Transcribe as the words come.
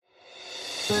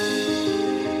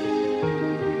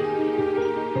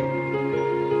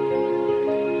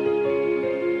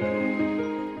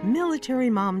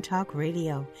Military Mom Talk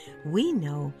Radio. We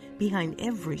know behind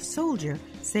every soldier,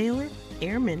 sailor,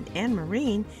 airman, and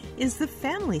Marine is the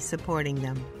family supporting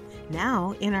them.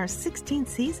 Now, in our 16th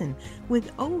season,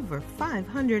 with over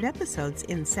 500 episodes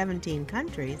in 17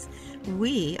 countries,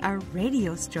 we are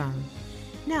Radio Strong.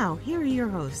 Now, here are your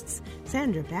hosts,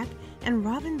 Sandra Beck and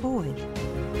Robin Boyd.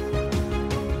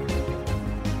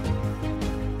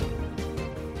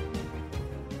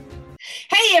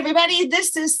 Hey, everybody,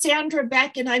 this is Sandra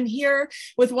Beck, and I'm here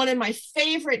with one of my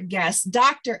favorite guests,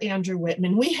 Dr. Andrew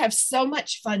Whitman. We have so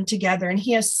much fun together, and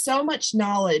he has so much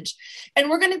knowledge. And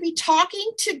we're going to be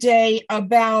talking today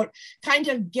about kind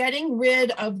of getting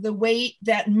rid of the weight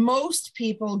that most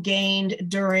people gained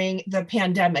during the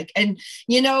pandemic. And,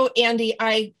 you know, Andy,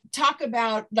 I talk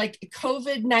about like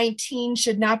COVID-19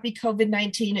 should not be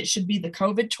COVID-19. It should be the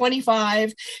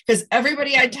COVID-25, because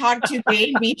everybody I talked to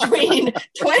gained between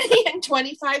 20 and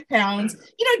 25 pounds.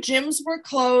 You know, gyms were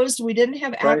closed. We didn't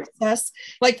have access.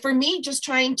 Like for me, just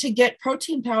trying to get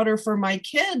protein powder for my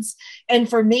kids. And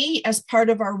for me, as part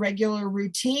of our regular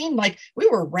routine, like we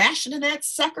were rationing that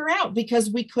sucker out because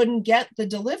we couldn't get the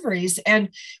deliveries.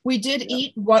 And we did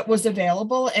eat what was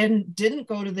available and didn't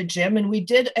go to the gym. And we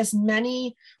did as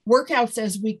many workouts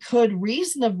as we could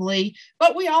reasonably,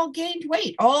 but we all gained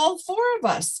weight, all four of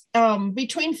us,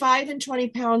 between 5 and 20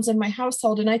 pounds in my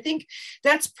household. And I think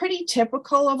that's pretty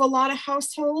typical of a lot of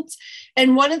households.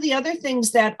 And one of the other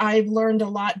things that I've learned a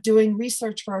lot doing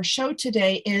research for our show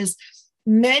today is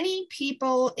many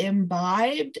people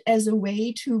imbibed as a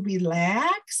way to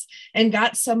relax and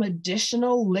got some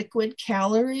additional liquid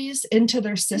calories into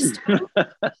their system.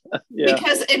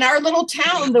 Because in our little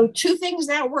town, the two things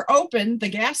that were open, the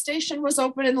gas station was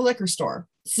open and the liquor store.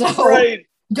 So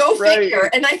go figure.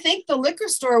 And I think the liquor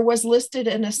store was listed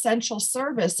an essential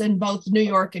service in both New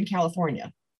York and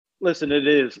California. Listen,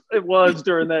 it was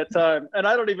during that time. And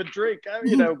I don't even drink,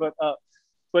 you know,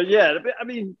 but yeah, I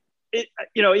mean,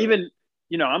 even,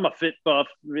 you know, I'm a fit buff,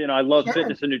 you know, I love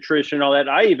fitness and nutrition and all that.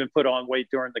 I even put on weight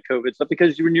during the COVID stuff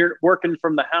because when you're working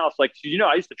from the house, like, you know,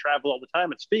 I used to travel all the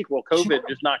time and speak. Well, COVID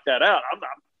just knocked that out.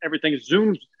 Everything's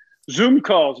Zoom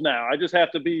calls now. I just have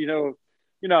to be, you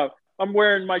know, I'm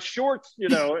wearing my shorts, you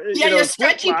know, your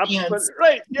stretchy pants.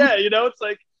 You know, it's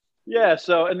like,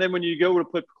 so, and then when you go to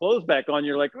put clothes back on,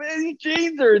 you're like, man,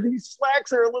 these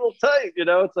slacks are a little tight, you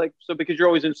know, it's like, so because you're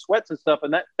always in sweats and stuff.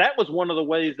 And that was one of the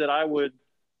ways that I would,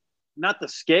 not the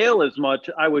scale as much,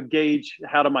 I would gauge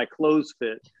how do my clothes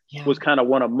fit was kind of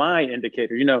one of my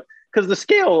indicators, you know, because the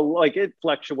scale, like it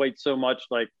fluctuates so much,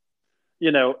 like,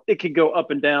 you know, it could go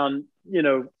up and down, you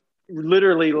know,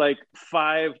 literally like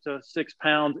 5 to 6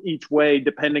 pounds each way,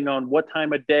 depending on what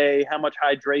time of day, how much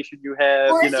hydration you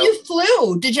have. Or if you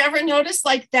flew, did you ever notice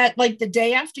like that, like the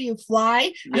day after you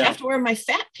fly, I have to wear my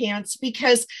fat pants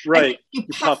because you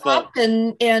puff up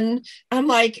and I'm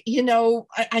like, you know,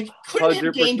 I couldn't 100%.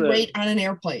 Have gained weight on an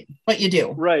airplane, but you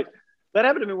do. Right. That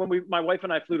happened to me when my wife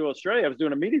and I flew to Australia. I was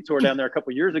doing a media tour down there a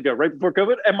couple of years ago, right before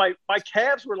COVID. And my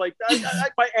calves were like,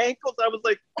 my ankles,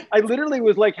 I literally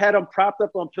was like, had them propped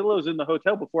up on pillows in the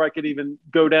hotel before I could even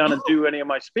go down and do any of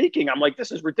my speaking. I'm like,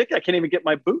 this is ridiculous. I can't even get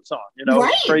my boots on, you know,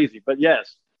 It's crazy, but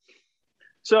yes.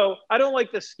 So I don't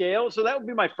like the scale. So that would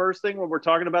be my first thing when we're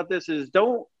talking about this is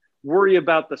don't worry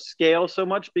about the scale so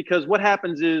much, because what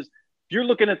happens is you're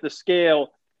looking at the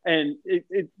scale and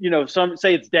it you know, some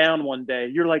say it's down one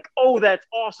day. You're like, oh, that's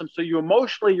awesome. So you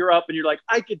emotionally you're up and you're like,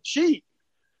 I could cheat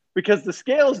because the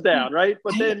scale's down, right?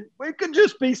 But then it could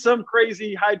just be some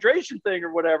crazy hydration thing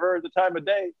or whatever at the time of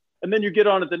day. And then you get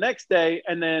on it the next day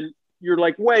and then you're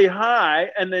like way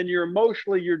high. And then you're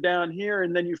down here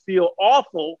and then you feel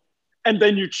awful. And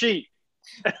then you cheat.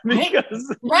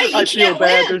 Because I feel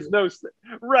bad. There's no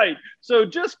So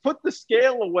just put the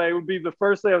scale away would be the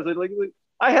first thing I was like,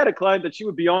 I had a client that she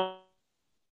would be on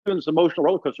this emotional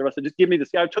roller coaster. I said, just give me the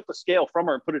scale. I took the scale from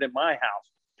her and put it in my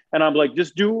house. And I'm like,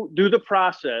 just do the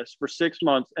process for 6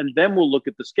 months and then we'll look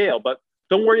at the scale. But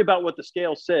don't worry about what the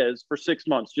scale says for 6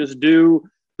 months. Just do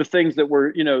the things that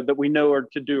that we know are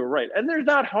to do right. And they're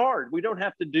not hard. We don't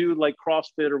have to do like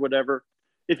CrossFit or whatever.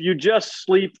 If you just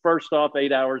sleep, first off,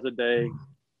 8 hours a day,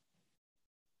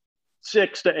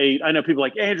 6 to 8. I know people are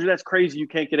like, Andrew, that's crazy. You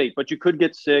can't get 8, but you could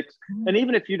get 6. And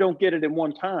even if you don't get it in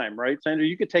one time, right, Sandra,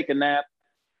 you could take a nap.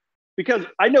 Because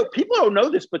I know people don't know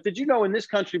this, but did you know in this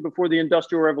country before the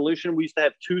Industrial Revolution, we used to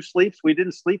have 2 sleeps? We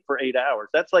didn't sleep for 8 hours.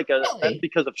 That's like that's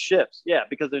because of shifts. Yeah,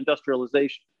 because of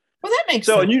industrialization. Well, that makes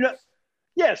sense. And you know,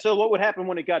 so what would happen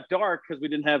when it got dark, because we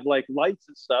didn't have like lights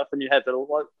and stuff, and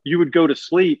you would go to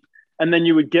sleep. And then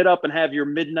you would get up and have your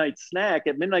midnight snack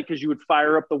at midnight because you would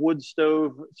fire up the wood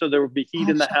stove. So there would be heat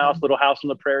in the house, little house on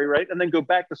the prairie, right? And then go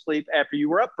back to sleep after you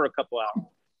were up for a couple hours,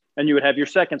 and you would have your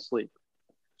second sleep.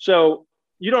 So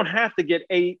you don't have to get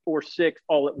 8 or 6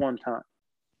 all at one time.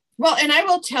 Well, and I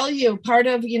will tell you, part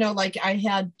of, like I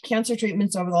had cancer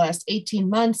treatments over the last 18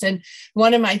 months. And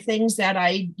one of my things that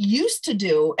I used to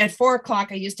do at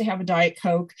 4:00, I used to have a Diet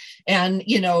Coke and,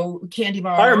 candy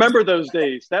bars. I remember those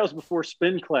days. That was before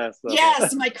spin class, though.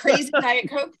 Yes, my crazy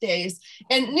Diet Coke days.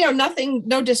 And,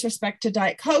 no disrespect to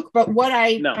Diet Coke, but what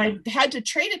I had to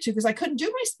trade it to, because I couldn't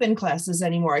do my spin classes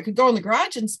anymore. I could go in the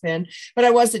garage and spin, but I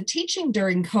wasn't teaching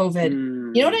during COVID.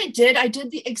 You know what I did? I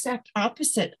did the exact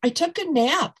opposite. I took a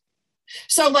nap.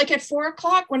 So like at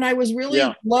 4:00 when I was really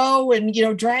low and,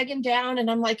 dragging down, and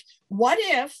I'm like, what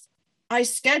if I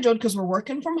scheduled, because we're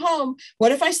working from home,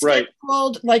 what if I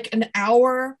scheduled like an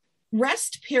hour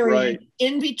rest period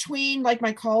in between like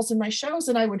my calls and my shows,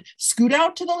 and I would scoot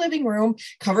out to the living room,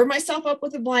 cover myself up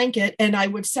with a blanket, and I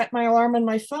would set my alarm on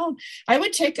my phone. I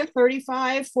would take a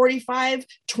 35, 45,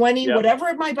 20,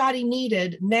 whatever my body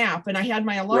needed nap. And I had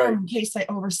my alarm in case I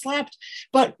overslept.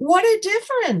 But what a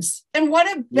difference, and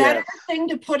what a better thing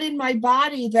to put in my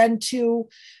body than to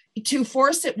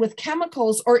force it with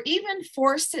chemicals, or even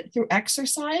force it through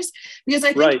exercise, because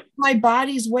I think my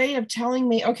body's way of telling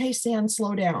me, okay, San,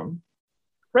 slow down.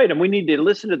 Right. And we need to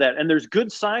listen to that. And there's good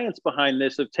science behind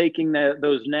this of taking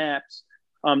those naps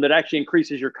that actually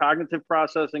increases your cognitive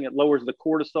processing. It lowers the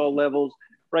cortisol levels,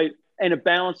 right? And it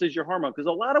balances your hormone. Because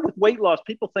a lot of with weight loss,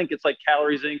 people think it's like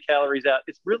calories in, calories out.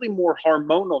 It's really more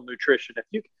hormonal nutrition.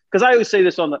 Because I always say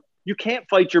this you can't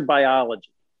fight your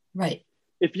biology. Right.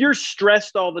 If you're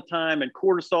stressed all the time and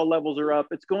cortisol levels are up,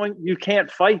 you can't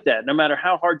fight that no matter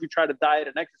how hard you try to diet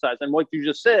and exercise. And what you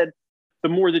just said, the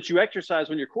more that you exercise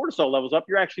when your cortisol levels up,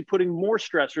 you're actually putting more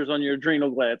stressors on your adrenal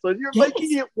glands. So you're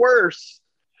making it worse.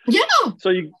 Yeah. So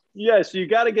you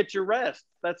got to get your rest.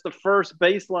 That's the first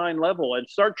baseline level, and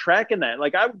start tracking that.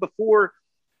 Like I've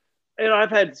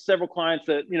had several clients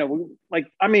that,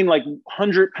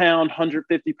 100-pound,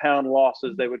 150-pound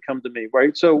losses, they would come to me,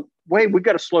 right? So, wait, we've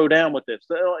got to slow down with this.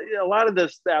 A lot of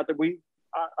this out there,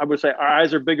 I would say our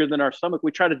eyes are bigger than our stomach.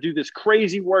 We try to do this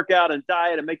crazy workout and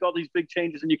diet and make all these big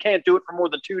changes, and you can't do it for more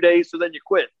than 2 days, so then you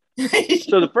quit.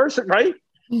 So the first, right?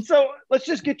 So let's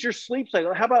just get your sleep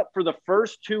cycle. How about for the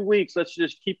first 2 weeks, let's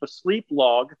just keep a sleep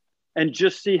log and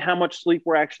just see how much sleep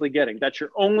we're actually getting. That's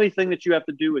your only thing that you have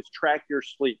to do is track your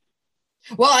sleep.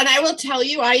 Well, and I will tell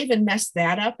you, I even messed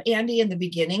that up, Andy, in the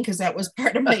beginning, because that was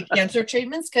part of my cancer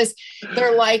treatments, because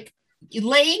they're like,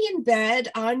 laying in bed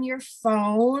on your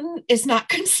phone is not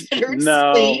considered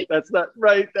sleep. That's not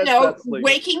right. That's not sleep.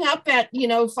 Waking up at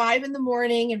 5 a.m.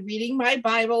 and reading my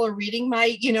Bible or reading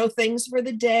my things for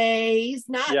the day is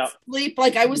not sleep.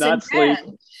 Like I was not in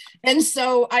bed. And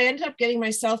so I ended up getting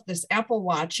myself this Apple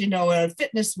Watch, a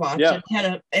fitness watch,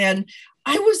 and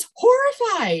I was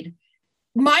horrified.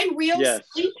 My real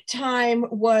sleep time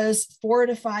was 4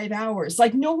 to 5 hours.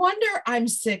 Like, no wonder I'm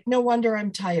sick. No wonder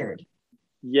I'm tired.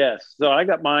 Yes. So I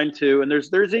got mine too. And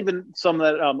there's even some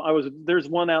that there's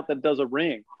one out that does a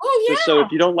ring. Oh yeah. So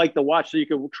if you don't like the watch, so you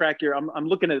can track I'm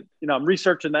looking at, I'm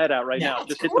researching that out right now.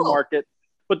 Just hit the market,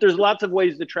 but there's lots of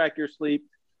ways to track your sleep.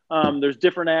 There's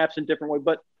different apps and different ways,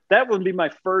 but that would be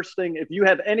my first thing. If you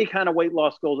have any kind of weight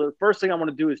loss goals, the first thing I want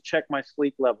to do is check my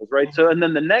sleep levels. Right. So, and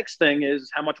then the next thing is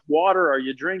how much water are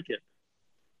you drinking?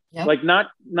 Yep. Like not,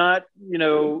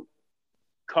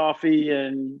 coffee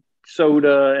and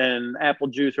soda and apple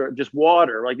juice, or just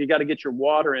water. Like you got to get your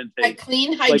water intake. Like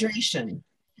clean hydration.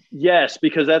 Yes,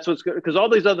 because that's what's good. Because all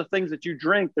these other things that you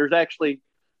drink, there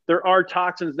are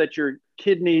toxins that your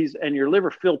kidneys and your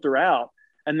liver filter out,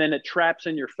 and then it traps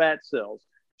in your fat cells.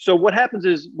 So what happens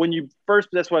is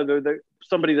that's why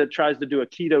somebody that tries to do a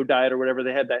keto diet or whatever,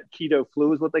 they have that keto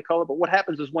flu is what they call it. But what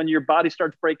happens is when your body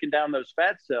starts breaking down those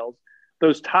fat cells,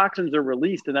 those toxins are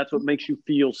released, and that's what makes you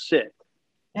feel sick.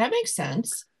 That makes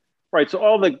sense. Right. So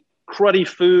all the cruddy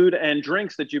food and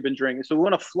drinks that you've been drinking. So we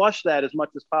want to flush that as much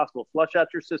as possible. Flush out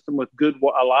your system with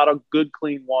a lot of good,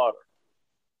 clean water.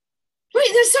 Right.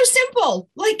 That's so simple.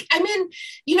 Like, I mean,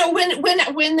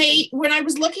 when I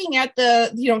was looking at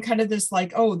the, kind of this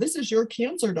like, oh, this is your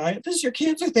cancer diet, this is your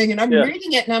cancer thing. And I'm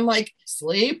reading it and I'm like,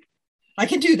 sleep, I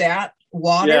can do that.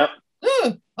 Water. Yeah.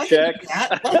 I can do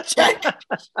that. Like, check.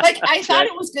 Like I thought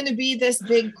it was going to be this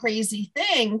big crazy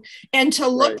thing, and to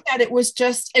look at it was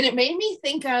just, and it made me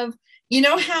think of, You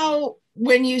know how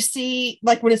when you see,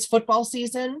 like when it's football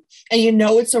season and you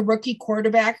know it's a rookie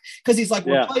quarterback because he's like,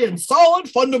 we're playing solid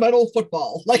fundamental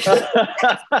football. Like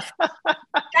that's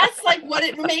like what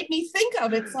it made me think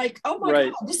of. It's like, oh my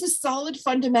God, this is solid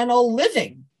fundamental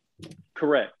living.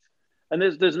 Correct. And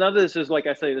there's none of this is, like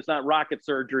I say, it's not rocket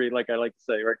surgery, like I like to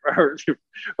say, right?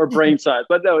 or brain science,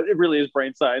 but no, it really is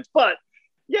brain science. But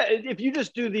yeah, if you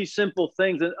just do these simple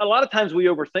things, and a lot of times we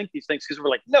overthink these things because we're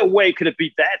like, no way could it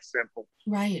be that simple.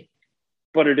 Right.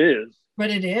 But it is.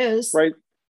 Right.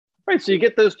 Right. So you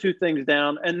get those two things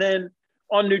down. And then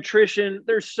on nutrition,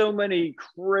 there's so many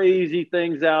crazy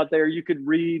things out there you could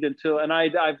read and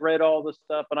I've read all the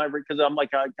stuff, and because I'm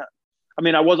like, I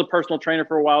was a personal trainer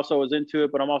for a while, so I was into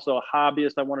it, but I'm also a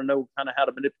hobbyist. I want to know kind of how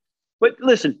to manipulate. But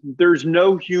listen, there's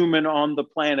no human on the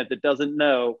planet that doesn't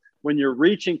know when you're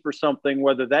reaching for something,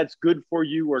 whether that's good for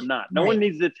you or not. No one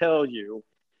needs to tell you,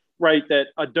 right, that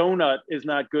a donut is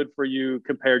not good for you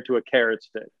compared to a carrot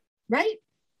stick. Right.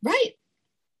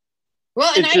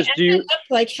 Well, and I ended up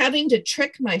like having to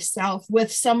trick myself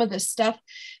with some of the stuff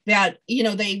that,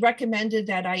 they recommended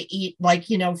that I eat, like,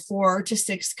 4 to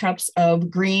 6 cups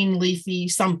of green leafy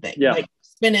something, like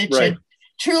spinach. And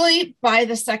truly by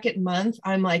the second month,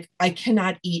 I'm like, I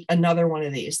cannot eat another one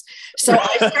of these. So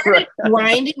I started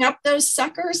grinding up those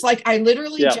suckers. Like I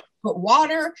literally just put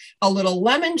water, a little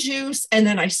lemon juice, and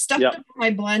then I stuffed them in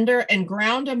my blender and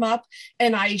ground them up,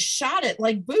 and I shot it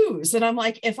like booze. And I'm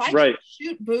like, if I could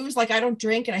shoot booze, like I don't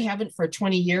drink and I haven't for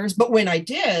 20 years, but when I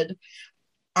did,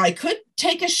 I could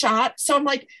take a shot. So I'm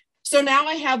like, so now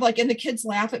I have like, and the kids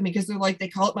laugh at me because they're like, they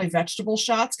call it my vegetable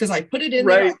shots because I put it in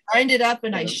there, I grind it up,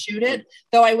 and I shoot it.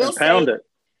 Though I will say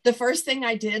the first thing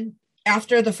I did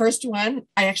after the first one,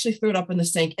 I actually threw it up in the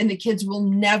sink, and the kids will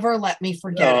never let me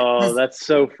forget it. Oh, that's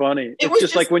so funny. It's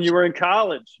just like when you were in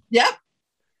college. Yep.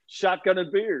 Shotgun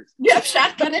and beers. Yep,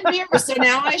 shotgun and beers. So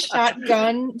now I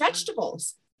shotgun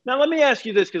vegetables. Now let me ask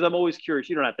you this, because I'm always curious.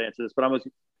 You don't have to answer this, but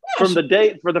from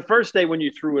the first day when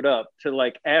you threw it up to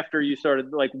like after you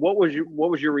started, like what was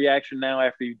your reaction now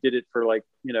after you did it for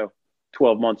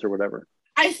 12 months or whatever?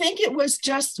 I think it was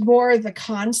just more the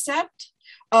concept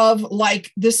of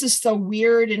like, this is so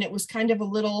weird. And it was kind of a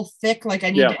little thick, like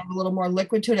I need to add a little more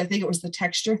liquid to it. I think it was the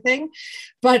texture thing.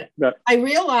 But I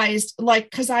realized,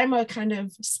 like, because I'm a kind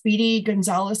of Speedy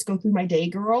Gonzalez, go through my day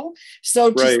girl.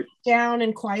 So just sit down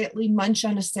and quietly munch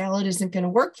on a salad isn't going to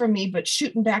work for me, but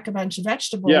shooting back a bunch of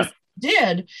vegetables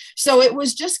did. So it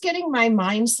was just getting my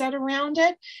mindset around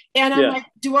it. And I'm like,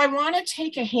 do I want to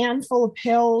take a handful of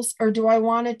pills, or do I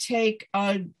want to take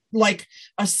a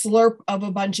slurp of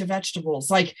a bunch of vegetables?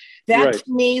 Like that to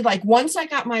me, like once I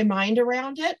got my mind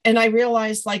around it and I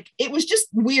realized like it was just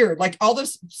weird, like all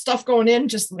this stuff going in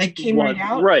just like came right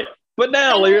out. Right. But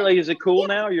now, like, is it cool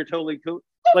now? You're totally cool.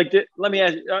 Like, let me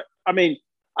ask you, I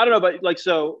don't know, but like,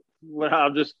 so what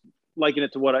I'll just liken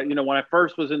it to what when I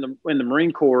first was in the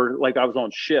Marine Corps, like I was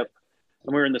on ship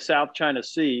and we were in the South China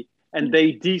Sea, and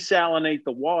they desalinate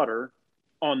the water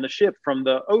on the ship from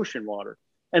the ocean water.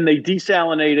 And they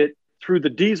desalinate it through the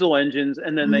diesel engines,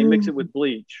 and then they mix it with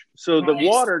bleach. So the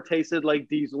water tasted like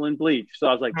diesel and bleach. So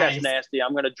I was like, that's nasty.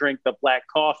 I'm going to drink the black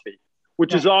coffee,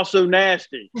 which is also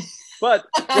nasty. But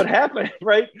what happened,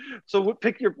 right? So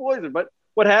pick your poison. But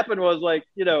what happened was like,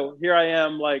 here I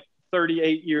am like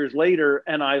 38 years later,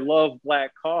 and I love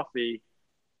black coffee.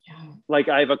 Yeah. Like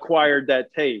I've acquired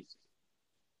that taste.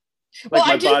 Like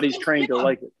my body's trained to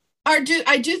like it. I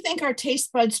do think our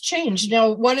taste buds change.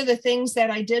 One of the things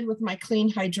that I did with my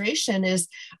clean hydration is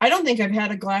I don't think I've had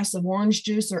a glass of orange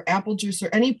juice or apple juice or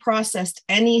any processed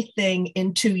anything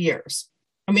in 2 years.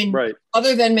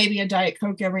 Other than maybe a Diet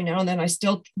Coke every now and then,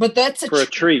 but that's a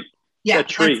treat. Yeah, a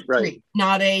treat, right? Treat.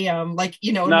 Not a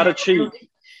not a cheat.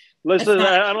 Listen,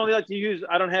 I don't like to use.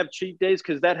 I don't have cheat days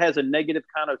because that has a negative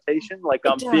connotation. Like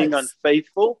I'm being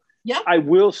unfaithful. Yeah, I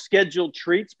will schedule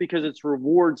treats because it's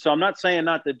reward. So I'm not saying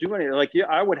not to do anything. Like,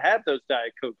 I would have those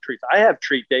Diet Coke treats. I have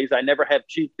treat days. I never have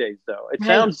cheat days, though. It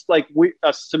sounds like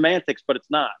semantics, but it's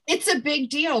not. It's a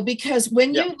big deal because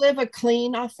when you live a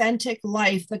clean, authentic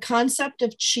life, the concept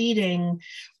of cheating,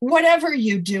 whatever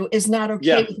you do, is not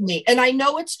okay with me. And I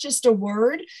know it's just a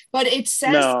word, but it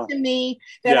says to me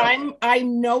that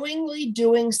I'm knowingly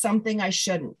doing something I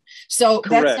shouldn't. So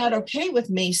that's not okay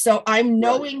with me. So I'm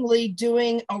knowingly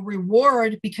doing a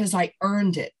reward because I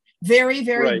earned it. Very,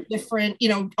 very different,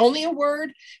 only a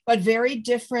word, but very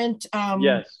different.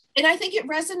 And I think it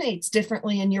resonates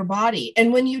differently in your body.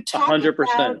 And when you talk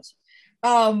 100%.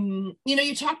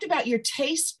 You talked about your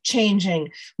taste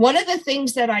changing. One of the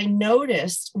things that I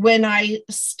noticed when I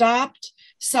stopped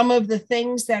some of the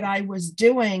things that I was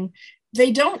doing,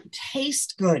 they don't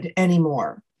taste good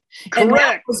anymore. And that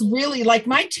Correct. was really like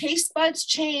my taste buds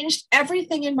changed,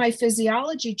 everything in my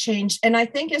physiology changed. And I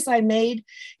think as I made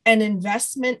an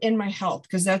investment in my health,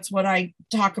 because that's what I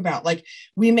talk about, like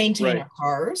we maintain Right. our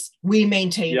cars, we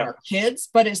maintain Yeah. our kids,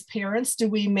 but as parents, do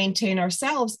we maintain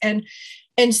ourselves? And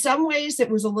in some ways, it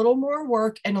was a little more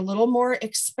work and a little more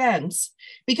expense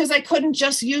because I couldn't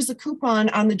just use a coupon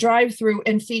on the drive-through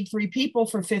and feed 3 people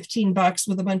for $15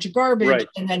 with a bunch of garbage Right.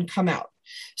 and then come out.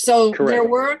 So Correct. there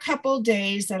were a couple of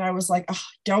days that I was like, oh,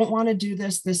 I don't want to do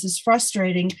this. This is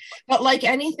frustrating. But like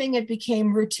anything, it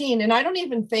became routine. And I don't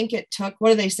even think it took, what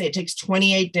do they say? It takes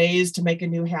 28 days to make a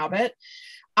new habit.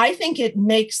 I think it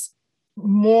makes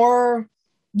more,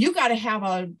 you got to have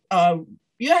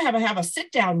have a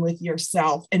sit down with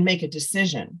yourself and make a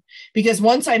decision. Because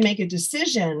once I make a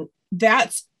decision,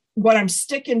 that's what I'm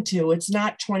sticking to. It's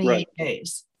not 28 Right.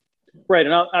 days. Right.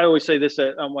 And I always say this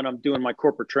when I'm doing my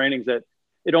corporate trainings, that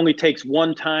it only takes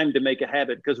one time to make a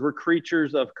habit because we're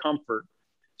creatures of comfort.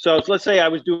 So let's say I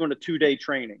was doing a 2-day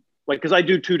training, like, because I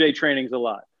do 2-day trainings a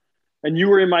lot. And you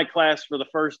were in my class for the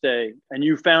first day and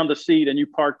you found a seat and you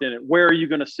parked in it. Where are you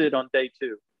going to sit on day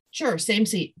 2? Sure. Same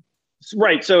seat.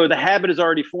 Right. So the habit is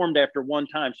already formed after one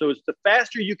time. So it's the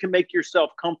faster you can make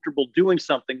yourself comfortable doing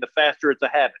something, the faster it's a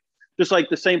habit. Just like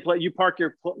the same place, you park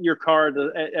your car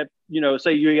at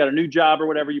say you got a new job or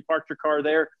whatever, you parked your car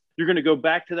there. You're going to go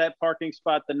back to that parking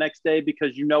spot the next day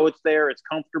because you know it's there, it's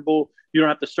comfortable, you don't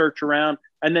have to search around.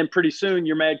 And then pretty soon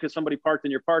you're mad because somebody parked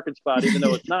in your parking spot, even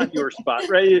though it's not your spot,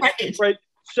 right? Right.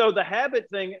 So the habit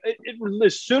thing,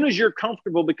 as soon as you're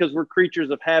comfortable, because we're creatures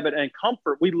of habit and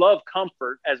comfort, we love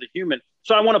comfort as a human.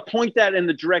 So I want to point that in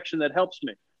the direction that helps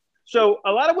me. So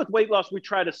a lot of with weight loss, we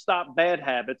try to stop bad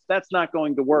habits. That's not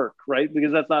going to work, right?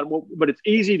 Because that's not but it's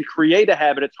easy to create a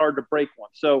habit. It's hard to break one.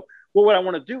 So what I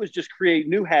want to do is just create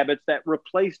new habits that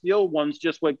replace the old ones,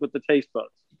 just like with the taste buds.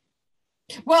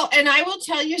 Well, and I will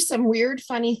tell you some weird,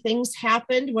 funny things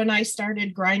happened when I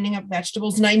started grinding up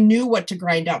vegetables and I knew what to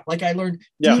grind up. Like I learned,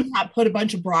 do not put a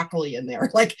bunch of broccoli in there.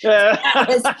 Like that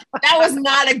was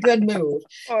not a good move,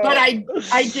 but I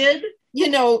did,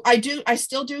 I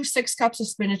still do 6 cups of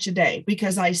spinach a day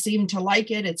because I seem to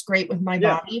like it. It's great with my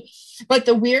body. But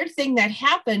the weird thing that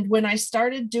happened when I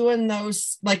started doing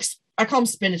those, like I call them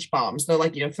spinach bombs. They're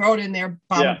like, throw it in there,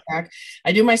 bomb it back.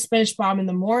 I do my spinach bomb in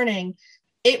the morning.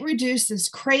 It reduces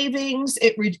cravings.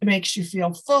 It makes you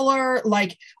feel fuller.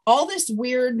 Like all this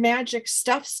weird magic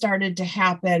stuff started to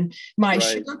happen. My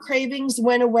sugar cravings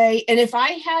went away. And if I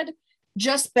had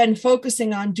just been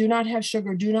focusing on do not have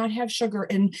sugar, and,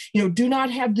 do not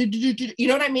have, you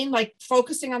know what I mean? Like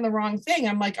focusing on the wrong thing.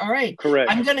 I'm like, all right, correct.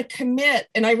 I'm going to commit.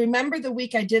 And I remember the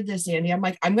week I did this, Andy, I'm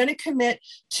like, I'm going to commit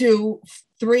to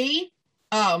 3,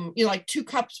 like 2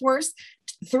 cups worth,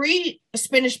 3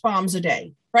 spinach bombs a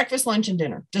day, breakfast, lunch, and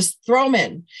dinner. Just throw them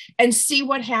in and see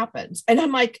what happens. And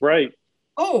I'm like,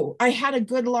 oh, I had a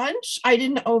good lunch. I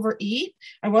didn't overeat.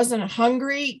 I wasn't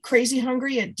crazy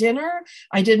hungry at dinner.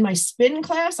 I did my spin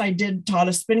class. Taught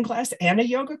a spin class and a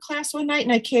yoga class one night.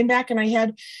 And I came back and I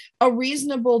had a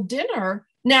reasonable dinner.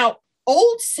 Now,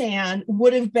 old San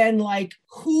would have been like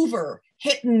Hoover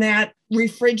hitting that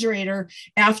refrigerator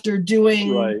after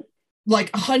doing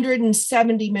like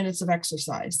 170 minutes of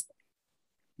exercise.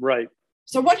 Right.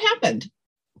 So what happened?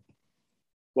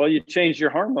 Well, you changed your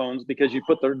hormones because you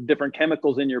put the different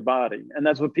chemicals in your body. And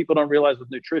that's what people don't realize with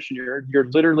nutrition. You're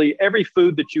literally, every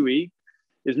food that you eat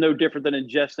is no different than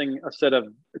ingesting a set of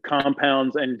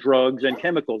compounds and drugs and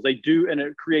chemicals. They do, and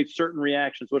it creates certain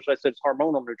reactions, which I said is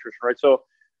hormonal nutrition, right? So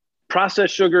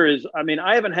processed sugar is,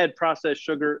 I haven't had processed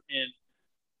sugar in,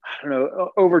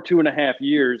 over 2.5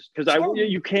 years because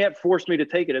you can't force me to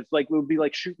take it. It's like, it would be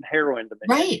like shooting heroin to me.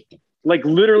 Right. Like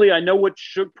literally, I know what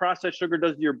processed sugar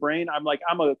does to your brain. I'm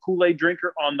a Kool-Aid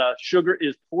drinker on the sugar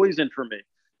is poison for me.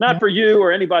 Not for you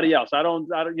or anybody else. I don't,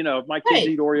 if my kids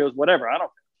eat Oreos, whatever, I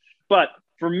don't. But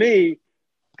for me,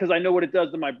 because I know what it does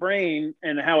to my brain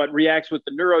and how it reacts with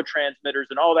the neurotransmitters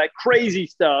and all that crazy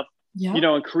stuff,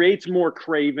 and creates more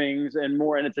cravings and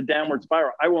it's a downward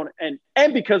spiral. I won't,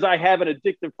 and because I have an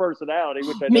addictive personality,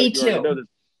 which I know you already know this,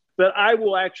 that I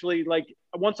will actually, like,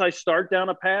 once I start down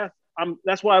a path,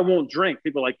 that's why I won't drink.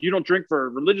 People are like, you don't drink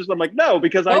for religious? I'm like, no,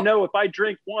 because I know if I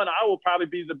drink one, I will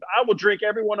probably I will drink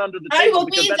everyone under the table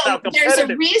because that's how competitive. There's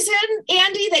a reason,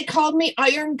 Andy, they called me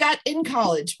Iron Gut in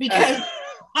college because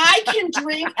I can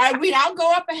drink. I'll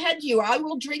go up ahead of you. I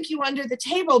will drink you under the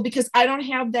table because I don't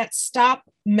have that stop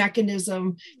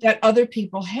mechanism that other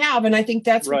people have. And I think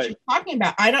that's what you're talking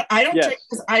about. I don't drink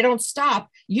because I don't stop.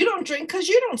 You don't drink because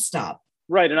you don't stop.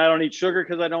 Right. And I don't eat sugar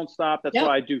because I don't stop. That's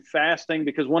why I do fasting,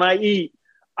 because when I eat,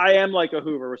 I am like a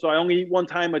Hoover. So I only eat one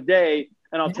time a day.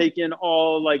 and I'll take in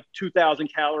all like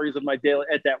 2,000 calories of my daily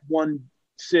at that one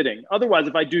sitting. Otherwise,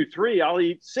 if I do 3, I'll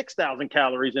eat 6,000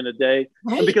 calories in a day.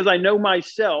 Right. And because I know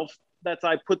myself, that's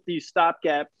I put these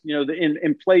stopgaps,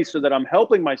 in place so that I'm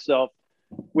helping myself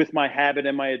with my habit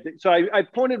and my so I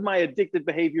pointed my addictive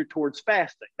behavior towards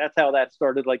fasting. That's how that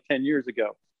started like 10 years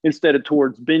ago, instead of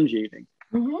towards binge eating.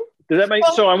 Mm-hmm. Does that make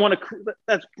so I want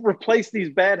to replace these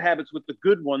bad habits with the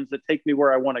good ones that take me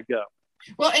where I want to go.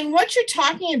 Well, and what you're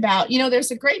talking about, there's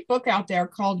a great book out there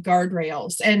called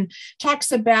Guardrails, and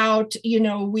talks about,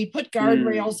 we put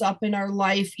guardrails up in our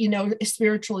life,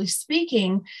 spiritually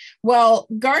speaking. Well,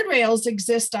 guardrails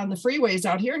exist on the freeways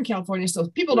out here in California, so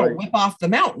people don't whip off the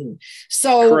mountain.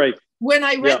 So when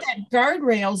I read that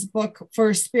Guardrails book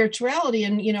for spirituality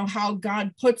and, how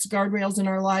God puts guardrails in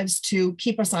our lives to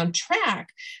keep us on track,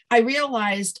 I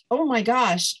realized, oh my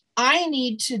gosh, I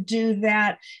need to do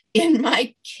that in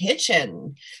my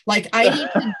kitchen. Like I need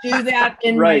to do that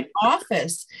in my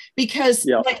office, because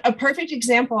like a perfect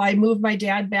example, I moved my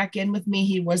dad back in with me.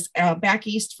 He was back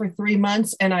east for 3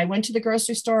 months, and I went to the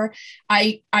grocery store.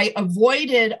 I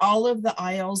avoided all of the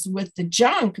aisles with the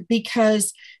junk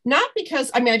because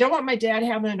I don't want my dad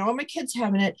having it, I don't want my kids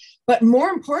having it, but more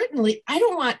importantly, I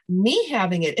don't want me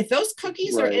having it. If those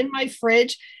cookies are in my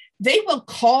fridge, they will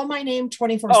call my name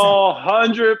 24/7. Oh,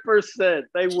 100%.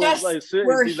 They will. As soon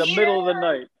as the middle of the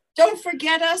night. Don't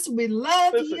forget us. We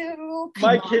love you.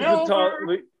 My kids have taught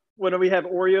when we have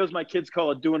Oreos, my kids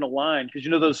call it doing a line, because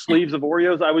those sleeves of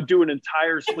Oreos, I would do an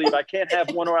entire sleeve. I can't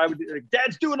have one, or I would be like,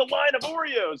 Dad's doing a line of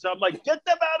Oreos. I'm like, get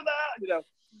them out of that.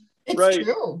 It's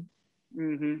true.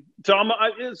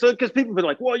 Mm-hmm. So because people be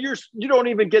like, well, you don't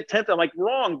even get tempted. I'm like,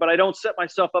 wrong, but I don't set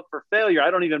myself up for failure.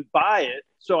 I don't even buy it,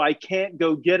 so I can't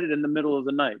go get it in the middle of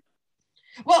the night.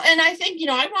 Well, and I think,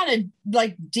 I want to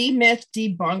like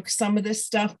debunk some of this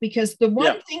stuff, because the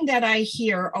one thing that I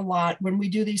hear a lot when we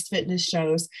do these fitness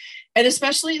shows, and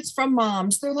especially it's from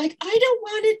moms, they're like, I don't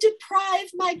want to deprive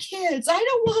my kids. I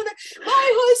don't want to,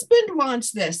 my husband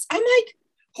wants this. I'm like,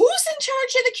 who's in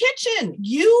charge of the kitchen?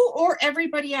 You or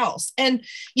everybody else? And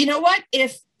you know what?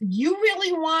 If you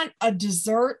really want a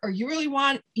dessert, or you really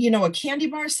want, a candy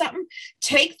bar or something,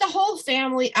 take the whole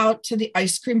family out to the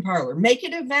ice cream parlor, make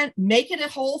it an event, make it a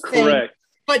whole thing. Correct.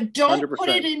 But don't 100%. Put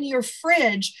it in your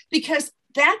fridge, because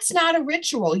that's not a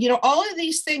ritual. All of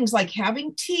these things like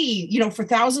having tea, for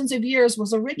thousands of years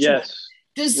was a ritual. Yes.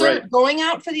 Dessert, going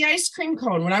out for the ice cream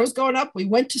cone. When I was growing up, we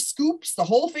went to Scoops. The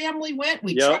whole family went.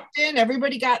 We checked in.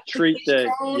 Everybody got treat day.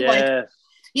 Yes.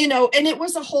 And it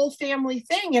was a whole family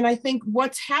thing. And I think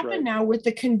what's happened now with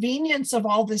the convenience of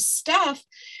all this stuff,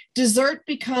 dessert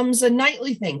becomes a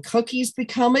nightly thing. Cookies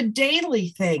become a daily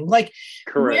thing. Like,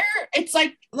 where it's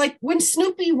like when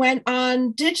Snoopy went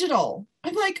on digital,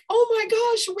 I'm like, oh my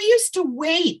gosh, we used to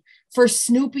wait for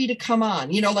Snoopy to come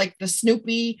on, like the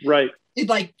Snoopy,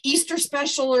 like Easter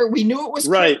special, or we knew it was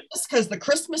Christmas because the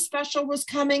Christmas special was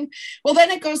coming. Well,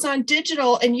 then it goes on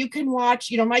digital, and you can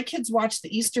watch, my kids watch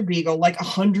the Easter Beagle like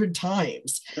 100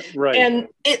 times. And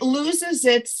it loses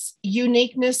its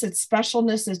uniqueness, its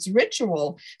specialness, its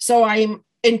ritual. So I'm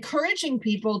encouraging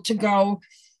people to go,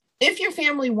 if your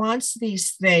family wants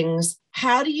these things,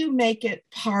 how do you make it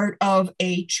part of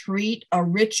a treat, a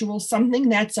ritual, something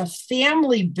that's a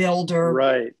family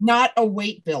builder, not a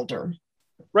weight builder?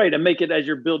 Right. And make it as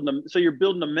you're building them. So you're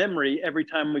building a memory every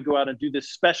time we go out and do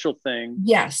this special thing.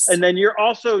 Yes. And then you're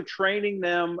also training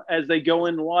them as they go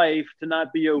in life to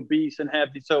not be obese and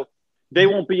have these, so they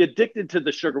won't be addicted to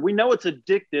the sugar. We know it's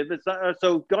addictive. It's not,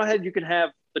 so go ahead, you can have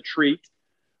the treat.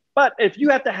 But if you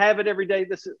have to have it every day,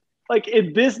 this is like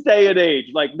in this day and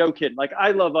age, like no kidding. Like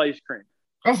I love ice cream.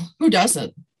 Oh, who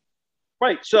doesn't?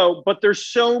 Right. So, but there's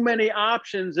so many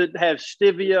options that have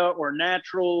stevia or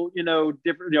natural,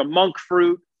 different, monk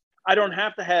fruit. I don't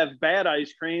have to have bad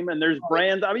ice cream. And there's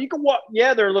brands. I mean, you can walk.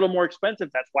 Yeah, they're a little more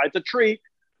expensive. That's why it's a treat.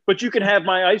 But you can have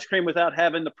my ice cream without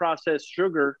having the processed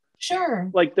sugar. Sure.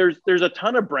 Like there's a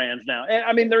ton of brands now. And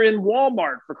I mean, they're in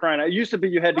Walmart, for crying out. It used to be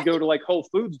you had to go to like Whole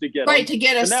Foods to get them. To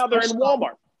get us. And now they're in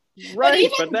Walmart. Right.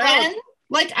 But even then,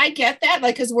 like I get that,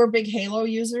 like, because we're big Halo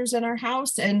users in our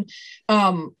house. And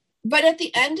but at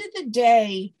the end of the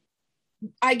day,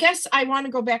 I guess I want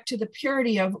to go back to the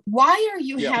purity of why are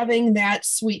you having that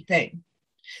sweet thing?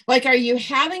 Like, are you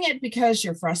having it because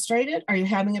you're frustrated? Are you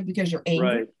having it because you're angry?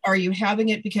 Right. Are you having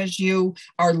it because you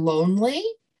are lonely?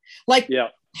 Like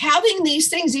having these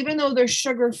things, even though they're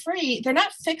sugar-free, they're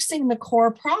not fixing the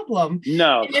core problem.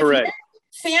 No, correct.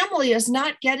 family is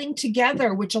not getting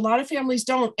together, which a lot of families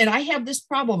don't. And I have this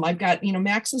problem. I've got,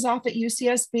 Max is off at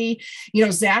UCSB,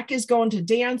 Zach is going to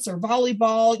dance or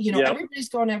volleyball, everybody's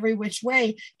going every which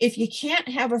way. If you can't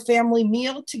have a family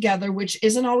meal together, which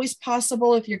isn't always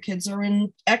possible if your kids are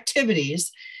in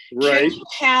activities, right. Can you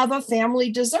have a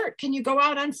family dessert? Can you go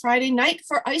out on Friday night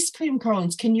for ice cream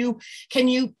cones? Can you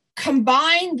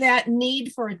combine that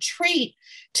need for a treat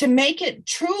to make it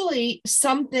truly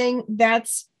something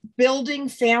that's building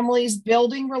families,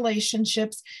 building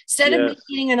relationships, instead of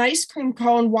eating an ice cream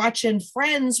cone, watching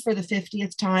Friends for the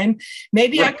 50th time?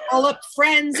 Maybe I call up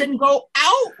friends and go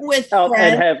out with friends.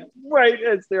 And have,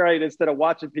 it's right, instead of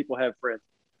watching people have friends.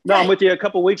 No, I'm with you. A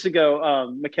couple of weeks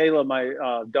ago, Michaela,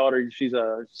 my daughter, she's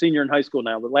a senior in high school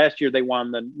now, but last year they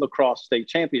won the lacrosse state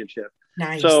championship.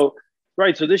 Nice. So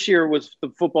this year was the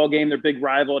football game, their big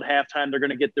rival. At halftime, they're going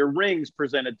to get their rings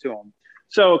presented to them.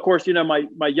 So, of course,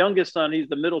 my youngest son, he's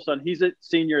the middle son. He's a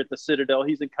senior at the Citadel.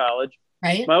 He's in college.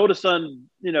 Right. My oldest son,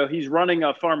 he's running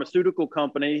a pharmaceutical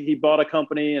company. He bought a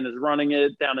company and is running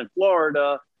it down in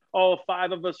Florida. All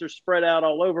 5 of us are spread out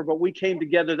all over, but we came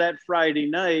together that Friday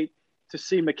night to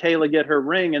see Michaela get her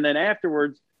ring. And then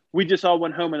afterwards, we just all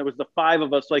went home, and it was the 5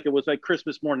 of us, like it was like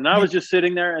Christmas morning. And I was just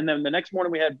sitting there, and then the next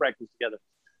morning we had breakfast together.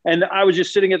 And I was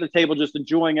just sitting at the table, just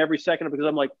enjoying every second of it, because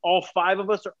I'm like, all 5 of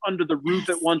us are under the roof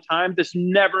at one time. This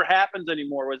never happens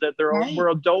anymore. Was that we're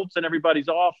adults and everybody's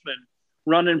off and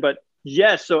running. But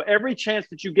yes, so every chance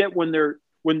that you get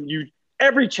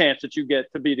every chance that you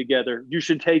get to be together, you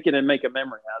should take it and make a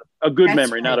memory out of it. A good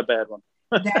memory, not a bad one.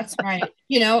 That's right.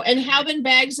 And having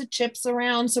bags of chips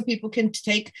around so people can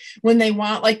take when they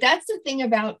want. Like, that's the thing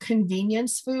about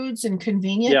convenience foods and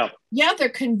convenient. Yeah, they're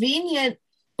convenient,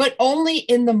 but only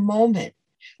in the moment.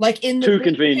 Like in the too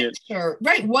convenient. Picture.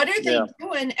 Right. What are they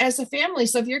doing as a family?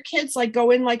 So if your kids like go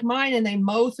in like mine and they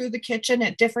mow through the kitchen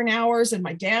at different hours, and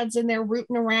my dad's in there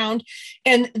rooting around.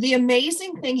 And the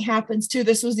amazing thing happens too.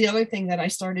 This was the other thing that I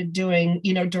started doing,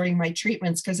 during my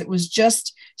treatments, because it was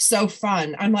just so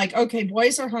fun. I'm like, okay,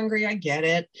 boys are hungry. I get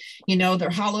it. They're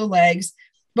hollow legs.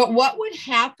 But what would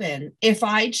happen if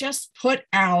I just put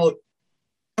out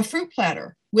a fruit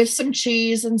platter with some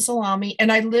cheese and salami?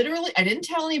 And I didn't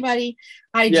tell anybody.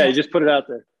 You just put it out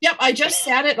there. Yep. I just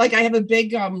sat it. Like, I have a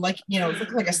big, it looks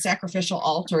like a sacrificial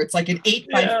altar. It's like an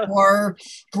 8x4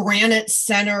 granite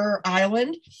center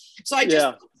island. So I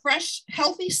just put fresh,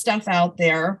 healthy stuff out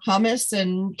there, hummus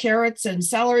and carrots and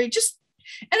celery,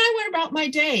 and I went about my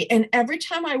day. And every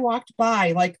time I walked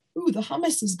by, like, ooh, the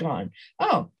hummus is gone.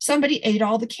 Oh, somebody ate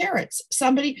all the carrots.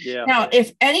 Now,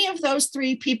 if any of those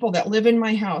 3 people that live in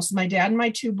my house, my dad and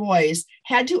my 2 boys,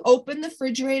 had to open the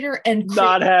refrigerator and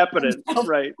not happening,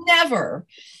 right? Never,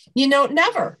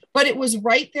 never. But it was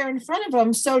right there in front of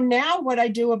them. So now what I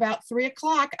do about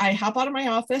 3:00, I hop out of my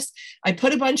office, I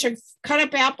put a bunch of cut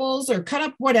up apples or cut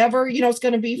up whatever, it's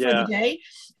going to be for the day.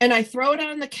 And I throw it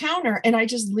on the counter and I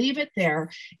just leave it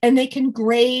there, and they can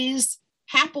graze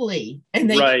happily and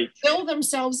they fill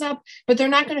themselves up, but they're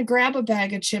not going to grab a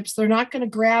bag of chips. They're not going to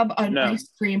grab an ice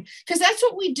cream, because that's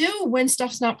what we do when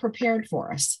stuff's not prepared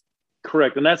for us.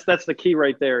 Correct. And that's the key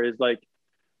right there, is like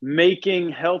making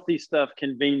healthy stuff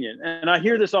convenient. And I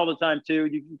hear this all the time too.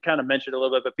 You kind of mentioned it a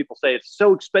little bit, but people say it's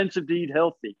so expensive to eat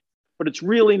healthy, but it's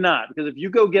really not, because if you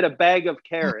go get a bag of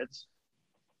carrots,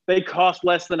 they cost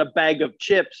less than a bag of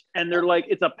chips. And they're like,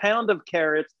 it's a pound of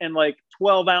carrots and like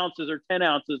 12 ounces or 10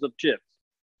 ounces of chips,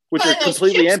 which are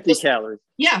completely empty calories.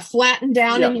 Yeah, flatten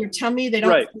down in your tummy. They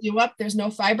don't fill you up. There's no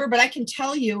fiber. But I can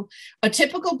tell you, a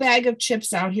typical bag of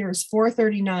chips out here is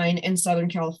 $4.39 in Southern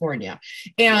California.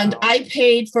 And I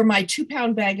paid for my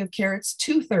 2-pound bag of carrots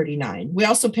 $2.39. We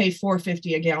also pay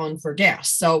 $4.50 a gallon for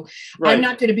gas. So I'm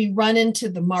not going to be running to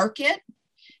the market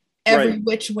every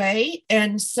which way.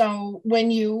 And so when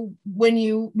you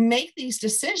make these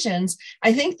decisions,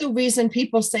 I think the reason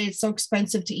people say it's so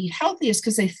expensive to eat healthy is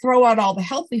because they throw out all the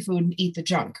healthy food and eat the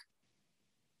junk.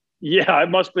 Yeah, it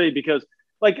must be, because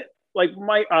like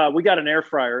my we got an air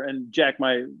fryer, and Jack,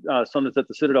 my son that's at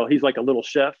the Citadel, he's like a little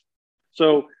chef.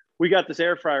 So we got this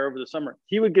air fryer over the summer.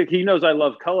 He knows I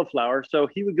love cauliflower, so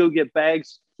he would go get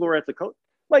bags, florets of cauliflower.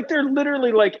 Like, they're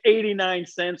literally like 89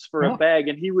 cents for a bag,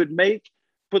 and he would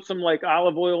put some like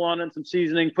olive oil on it and some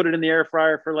seasoning, put it in the air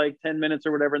fryer for like 10 minutes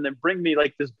or whatever, and then bring me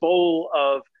like this bowl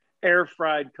of air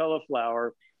fried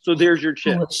cauliflower. So there's your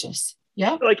chip. Delicious.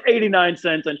 Yeah. like 89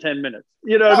 cents in 10 minutes.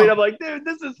 You know what I mean? I'm like, dude,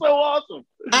 this is so awesome.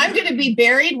 I'm going to be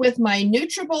buried with my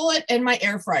NutriBullet and my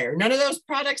air fryer. None of those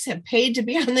products have paid to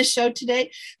be on the show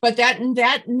today, but that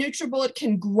NutriBullet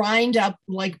can grind up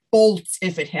like bolts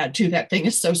if it had to. That thing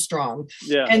is so strong.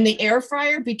 Yeah. And the air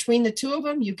fryer, between the two of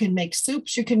them, you can make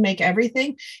soups, you can make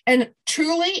everything. And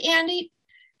truly, Andy,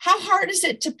 how hard is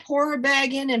it to pour a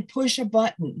bag in and push a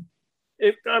button?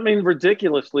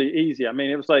 Ridiculously easy. I mean,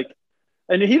 it was like,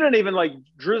 and he didn't even like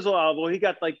drizzle olive oil. He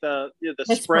got like the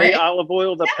spray olive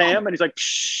oil, the Pam, and he's like,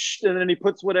 psh, and then he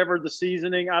puts whatever the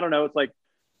seasoning. I don't know. It's like,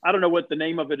 I don't know what the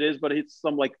name of it is, but it's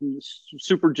some like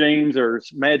Super James or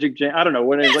Magic James. I don't know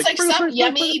what it is. It's like some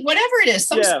yummy, whatever it is,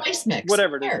 some spice mix.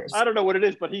 Whatever it is. I don't know what it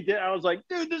is, but he did. I was like,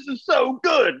 dude, this is so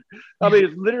good. I mean,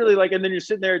 it's literally like, and then you're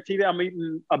sitting there at TV. I'm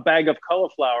eating a bag of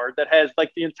cauliflower that has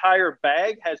like the entire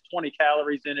bag has 20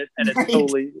 calories in it. And it's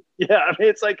totally, I mean,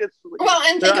 it's like, it's well,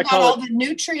 and think about all the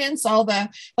nutrients, all the,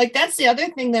 like, that's the other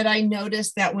thing that I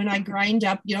noticed that when I grind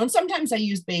up, you know, and sometimes I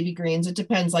use baby greens. It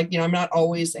depends. Like, you know, I'm not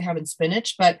always having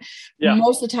spinach, but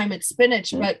most of the time it's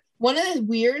spinach. But one of the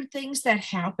weird things that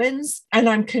happens, and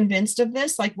I'm convinced of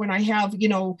this, like when I have, you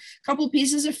know, a couple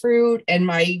pieces of fruit and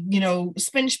my, you know,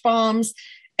 spinach bombs,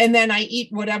 and then I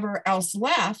eat whatever else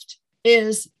left,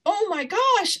 is, oh my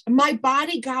gosh, my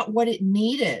body got what it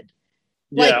needed.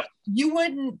 Like you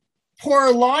wouldn't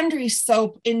pour laundry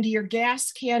soap into your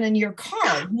gas can in your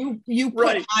car. You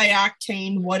put high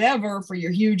octane whatever for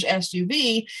your huge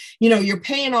SUV. You know, you're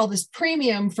paying all this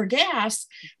premium for gas,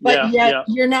 but yet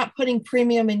you're not putting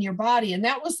premium in your body. And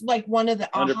that was like one of the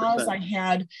ahas 100%. I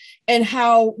had, and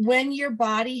how when your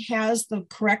body has the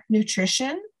correct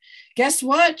nutrition, guess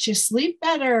what? You sleep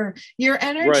better. Your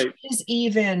energy is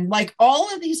even. Like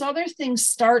all of these other things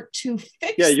start to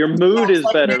fix. Yeah, your mood is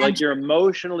like better. Like you're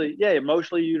emotionally,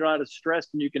 you're not as stressed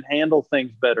and you can handle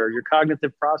things better. Your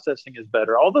cognitive processing is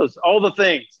better. All the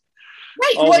things.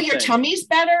 Right. Well, your tummy's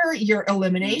better. Your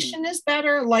elimination is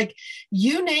better. Like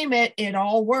you name it, it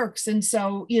all works. And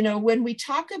so, you know, when we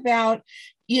talk about,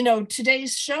 you know,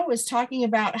 today's show is talking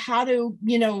about how to,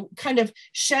 you know, kind of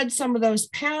shed some of those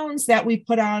pounds that we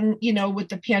put on, you know, with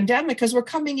the pandemic, because we're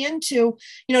coming into,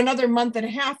 you know, another month and a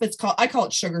half. I call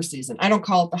it sugar season. I don't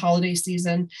call it the holiday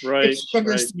season. Right. It's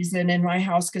sugar season in my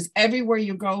house, because everywhere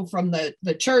you go, from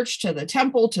the church to the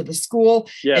temple to the school,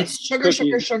 it's sugar,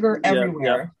 sugar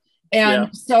everywhere.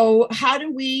 And so how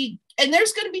do we, and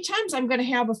there's going to be times I'm going to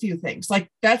have a few things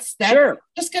like that's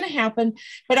just going to happen,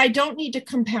 but I don't need to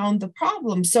compound the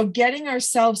problem. So getting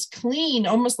ourselves clean,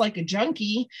 almost like a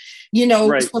junkie, you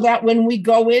know, so that when we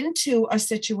go into a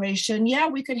situation,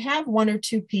 we could have one or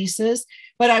two pieces,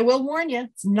 but I will warn you,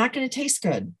 it's not going to taste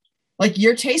good. Like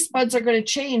your taste buds are going to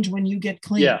change when you get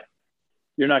clean. Yeah.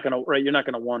 You're not going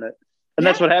to want it. And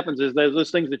that's what happens is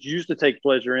those things that you used to take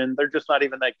pleasure in, they're just not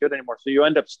even that good anymore. So you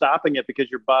end up stopping it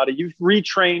because your body, you've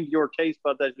retrained your taste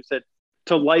buds, as you said,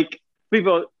 to like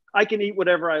people. I can eat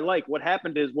whatever I like. What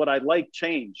happened is what I like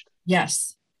changed.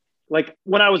 Yes. Like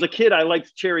when I was a kid, I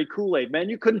liked cherry Kool-Aid. Man,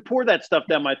 you couldn't pour that stuff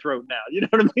down my throat now. You know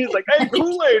what I mean? It's like, hey,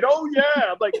 Kool-Aid. Oh, yeah.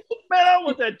 I'm like, man, I don't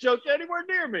want that junk anywhere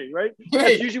near me. Right?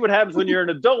 That's usually what happens when you're an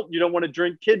adult. You don't want to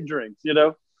drink kid drinks, you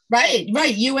know? Right.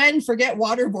 UN, forget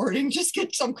waterboarding. Just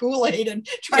get some Kool-Aid and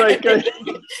try to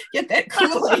get that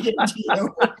Kool-Aid into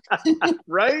you.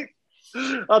 Right?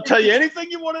 I'll tell you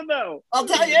anything you want to know. I'll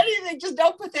tell you anything. Just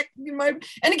don't put that in my.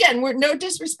 And again, we're no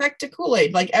disrespect to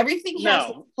Kool-Aid. Like everything has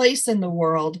a place in the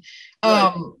world.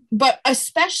 But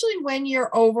especially when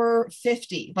you're over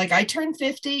 50. Like I turned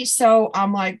 50, so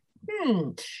I'm like,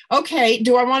 okay,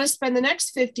 do I want to spend the next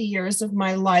 50 years of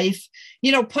my life,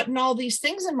 you know, putting all these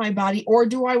things in my body, or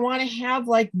do I want to have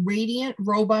like radiant,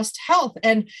 robust health?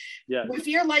 And if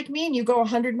you're like me and you go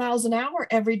 100 miles an hour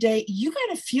every day, you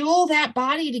got to fuel that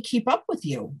body to keep up with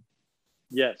you.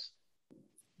 Yes.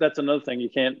 That's another thing. You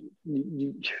can't,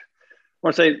 I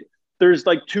want to say there's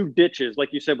like two ditches,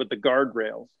 like you said, with the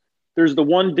guardrails. There's the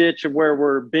one ditch of where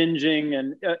we're binging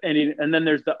and then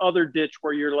there's the other ditch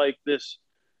where you're like this,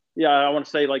 I want to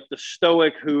say like the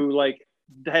stoic who like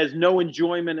has no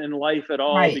enjoyment in life at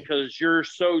all because you're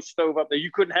so stove up that you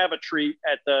couldn't have a treat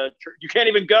at the church. You can't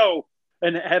even go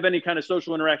and have any kind of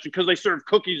social interaction because they serve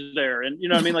cookies there. And you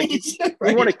know what I mean? Like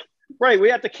we want to, we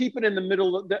have to keep it in the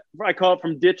middle of the, I call it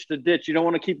from ditch to ditch. You don't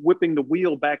want to keep whipping the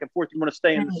wheel back and forth. You want to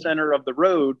stay in the center of the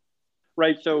road.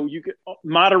 Right. So you could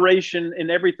moderation in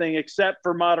everything except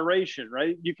for moderation,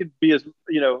 right? You could be as,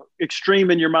 you know, extreme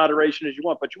in your moderation as you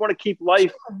want, but you want to keep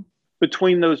life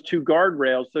between those two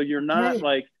guardrails. So you're not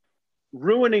like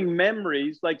ruining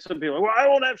memories. Like some people, well, I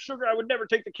won't have sugar. I would never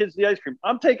take the kids to the ice cream.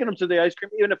 I'm taking them to the ice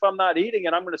cream, even if I'm not eating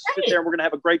it. I'm going to sit there and we're going to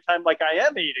have a great time like I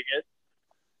am eating it.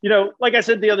 like I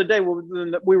said the other day,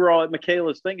 we were all at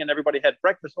Michaela's thing and everybody had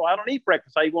breakfast. Well, I don't eat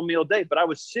breakfast. I eat one meal a day. But I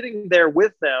was sitting there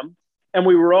with them and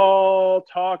we were all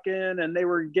talking and they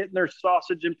were getting their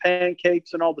sausage and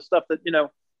pancakes and all the stuff that,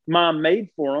 mom made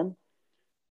for them.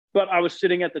 But I was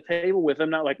sitting at the table with them,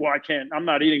 not like, well, I'm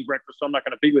not eating breakfast, so I'm not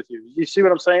going to be with you. You see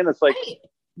what I'm saying? It's like,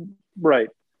 right.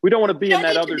 We don't want to be in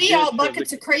that other. Be all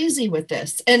buckets of crazy with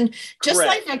this. And just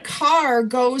like a car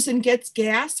goes and gets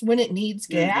gas when it needs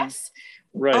gas,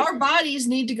 our bodies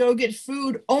need to go get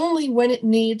food only when it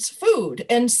needs food.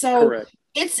 And so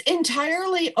it's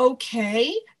entirely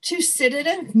okay to sit at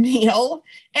a meal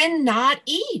and not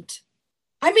eat.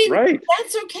 I mean,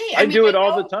 that's okay. I do it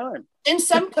all the time. In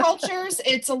some cultures,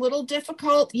 it's a little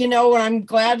difficult, and I'm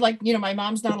glad, my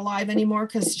mom's not alive anymore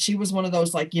because she was one of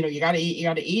those, you got to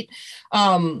eat.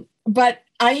 But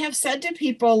I have said to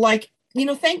people,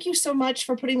 thank you so much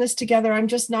for putting this together. I'm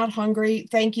just not hungry.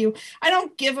 Thank you. I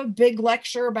don't give a big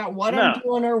lecture about what I'm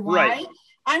doing or why.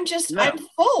 I'm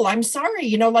full. I'm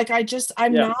sorry.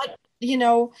 I'm not,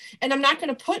 and I'm not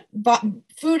going to put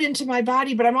food into my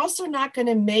body, but I'm also not going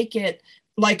to make it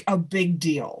like a big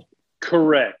deal.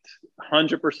 Correct.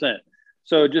 100%.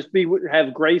 So just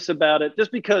have grace about it.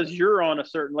 Just because you're on a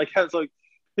certain,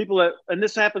 people that, and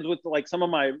this happens with some of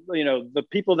my, the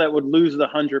people that would lose the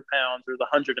 100 pounds or the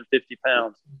 150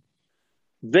 pounds,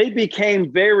 they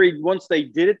became once they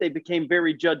did it, they became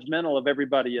very judgmental of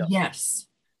everybody else. Yes.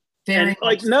 Very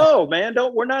no, man,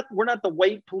 we're not the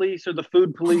weight police or the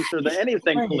food police or the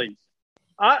anything police.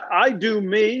 I do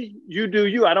me, you do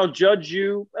you. I don't judge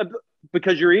you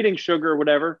because you're eating sugar or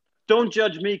whatever. Don't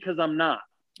judge me because I'm not.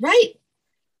 Right.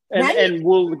 And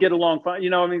we'll get along fine.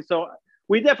 So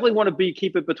we definitely want to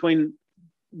keep it between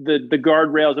the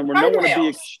guardrails, and we don't want to be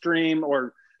extreme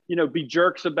or, be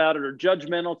jerks about it or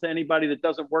judgmental to anybody that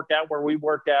doesn't work out where we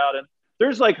work out. And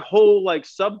there's whole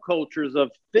subcultures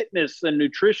of fitness and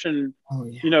nutrition. Oh,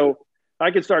 yeah.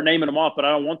 I could start naming them off, but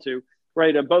I don't want to.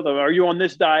 Right. And both of them. Are you on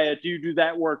this diet? Do you do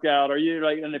that workout? Are you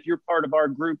and if you're part of our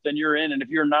group, then you're in. And if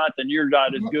you're not, then you're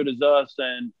not as good as us.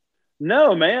 And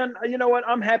no, man, you know what?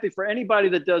 I'm happy for anybody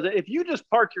that does it. If you just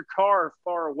park your car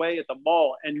far away at the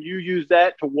mall and you use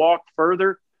that to walk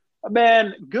further,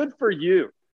 man, good for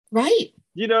you. Right.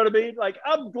 You know what I mean?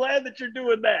 I'm glad that you're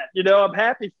doing that. I'm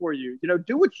happy for you.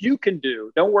 Do what you can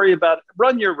do. Don't worry about it.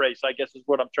 Run your race, I guess is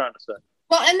what I'm trying to say.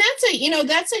 Well, and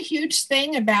that's a huge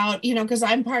thing about, because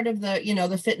I'm part of the,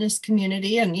 the fitness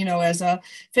community and, as a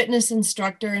fitness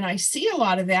instructor, and I see a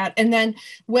lot of that. And then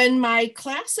when my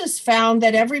classes found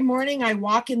that every morning I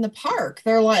walk in the park,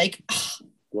 they're like,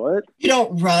 what? You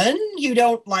don't run? You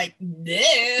don't bleh,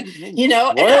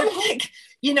 And I'm like,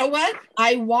 you know what?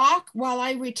 I walk while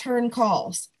I return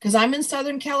calls because I'm in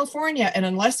Southern California. And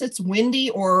unless it's windy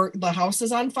or the house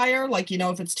is on fire,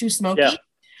 if it's too smoky,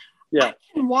 I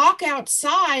can walk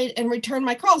outside and return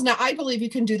my calls. Now, I believe you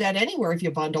can do that anywhere if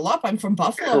you bundle up. I'm from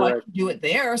Buffalo. Correct. I can do it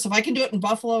there. So if I can do it in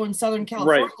Buffalo and Southern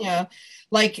California,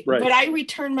 but I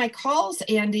return my calls,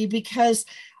 Andy, because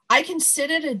I can sit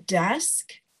at a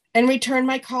desk and return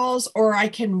my calls, or I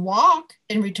can walk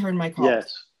and return my calls.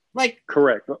 Yes.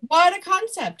 Correct. What a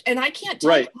concept. And I can't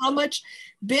tell you how much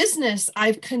business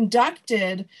I've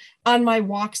conducted on my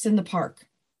walks in the park.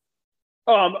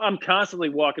 Oh, I'm constantly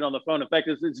walking on the phone. In fact,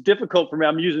 it's difficult for me.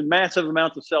 I'm using massive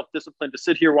amounts of self-discipline to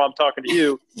sit here while I'm talking to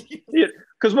you.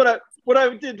 Because when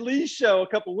I did Lee's show a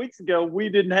couple of weeks ago,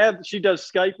 she does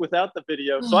Skype without the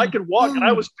video. So I could walk and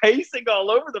I was pacing all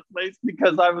over the place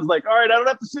because I was like, all right, I don't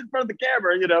have to sit in front of the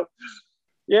camera,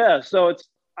 Yeah. So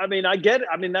I get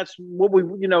it. That's what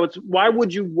it's why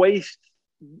would you waste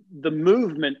the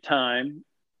movement time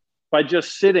by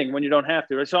just sitting when you don't have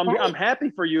to? So I'm happy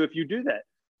for you if you do that.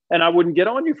 And I wouldn't get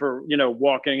on you for,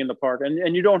 walking in the park.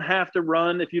 And you don't have to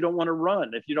run if you don't want to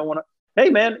run. If you don't want to, hey,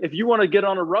 man, if you want to get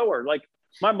on a rower,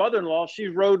 my mother-in-law, she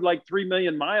rode 3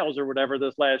 million miles or whatever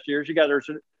this last year.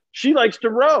 She likes to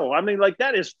row.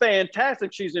 That is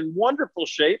fantastic. She's in wonderful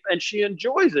shape and she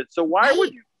enjoys it. So why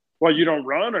would you? Well, you don't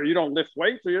run or you don't lift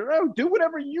weights or do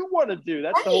whatever you want to do.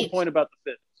 That's the whole point about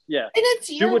the fitness. Yeah. And it's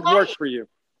do what works for you.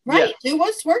 Right. Do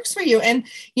what works for you. And,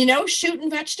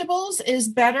 shooting vegetables is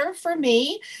better for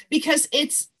me because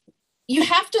you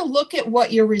have to look at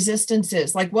what your resistance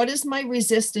is. What is my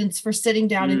resistance for sitting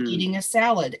down and eating a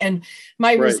salad? And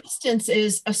my resistance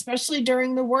is, especially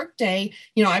during the workday,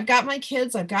 I've got my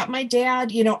kids, I've got my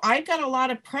dad, I've got a lot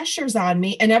of pressures on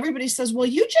me. And everybody says, well,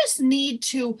 you just need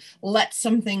to let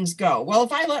some things go. Well,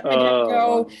 if I let my dad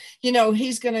go,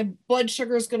 blood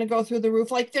sugar is going to go through the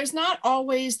roof. There's not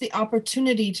always the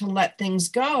opportunity to let things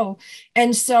go.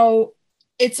 And so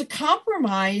it's a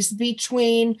compromise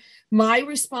between my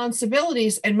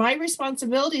responsibilities, and my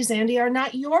responsibilities, Andy, are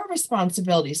not your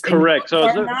responsibilities. Correct. So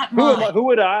not mine. who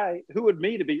would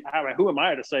me to be, who am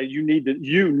I to say you need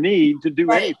to do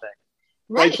Right. anything?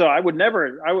 Right. So I would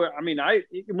never,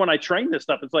 when I train this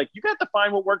stuff, it's like, you got to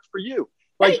find what works for you.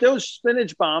 Like those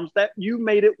spinach bombs, that you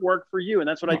made it work for you. And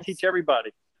that's what I teach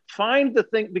everybody. Find the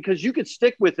thing, because you could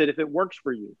stick with it if it works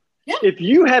for you. Yeah. If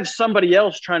you have somebody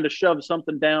else trying to shove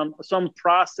something down, some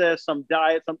process, some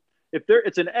diet,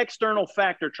 it's an external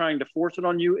factor trying to force it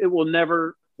on you, it will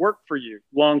never work for you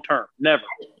long term. Never.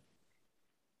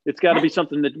 It's got to be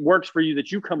something that works for you,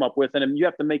 that you come up with, and you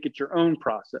have to make it your own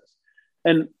process.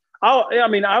 And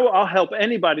I'll help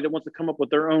anybody that wants to come up with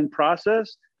their own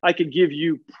process. I could give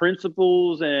you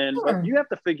principles, and but you have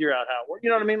to figure out how it works. You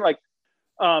know what I mean? Like,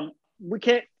 we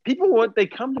can't. People, they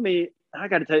come to me. I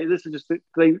got to tell you, this is just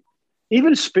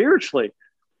even spiritually.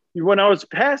 When I was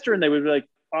pastor, and they would be like,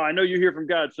 "Oh, I know you hear from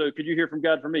God, so could you hear from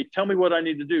God for me? Tell me what I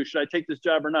need to do. Should I take this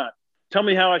job or not? Tell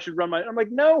me how I should run my." I'm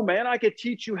like, "No, man. I could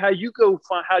teach you how you could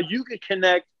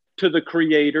connect to the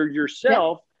Creator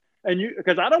yourself." Yeah. And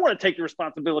because I don't want to take the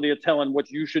responsibility of telling what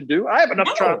you should do. I have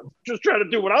enough time just trying to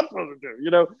do what I'm supposed to do,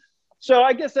 you know? So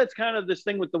I guess that's kind of this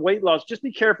thing with the weight loss. Just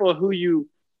be careful of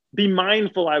be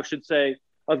mindful, I should say,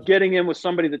 of getting in with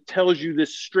somebody that tells you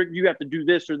this strict, you have to do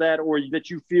this or that, or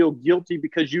that you feel guilty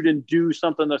because you didn't do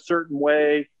something a certain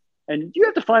way. And you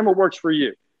have to find what works for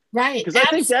you. Right. Because I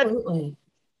think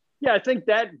I think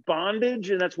that bondage,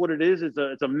 and that's what it is.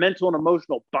 It's a mental and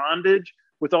emotional bondage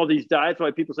with all these diets. Why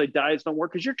people say diets don't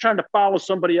work, because you're trying to follow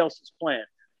somebody else's plan.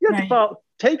 You have to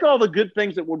take all the good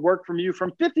things that would work from you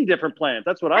from 50 different plans.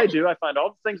 That's what I do. I find all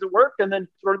the things that work and then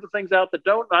throw the things out that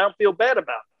don't, and I don't feel bad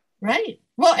about it. Right.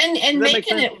 Well, and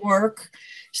making it work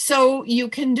so you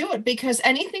can do it, because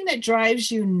anything that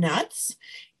drives you nuts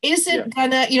isn't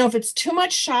gonna, if it's too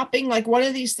much shopping, like one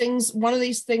of these things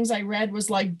I read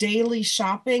was like daily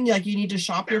shopping, like you need to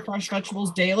shop your fresh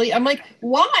vegetables daily. I'm like,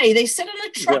 why? They sit in a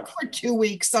truck for 2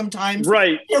 weeks sometimes.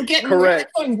 Right. Getting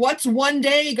correct. Going, what's one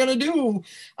day gonna do?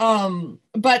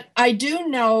 But I do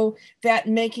know that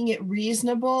making it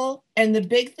reasonable, and the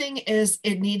big thing is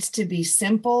it needs to be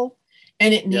simple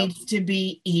and it needs to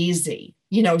be easy.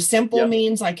 Simple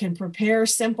means I can prepare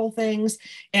simple things,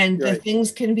 and the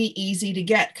things can be easy to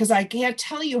get, because I can't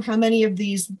tell you how many of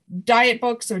these diet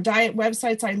books or diet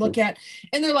websites I look at,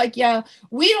 and they're like, yeah,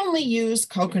 we only use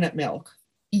coconut milk.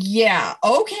 Yeah.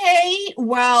 Okay.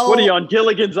 Well, what are you on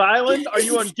Gilligan's Island? Are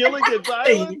you on Gilligan's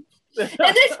Island? And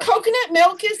if coconut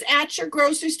milk is at your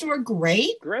grocery store,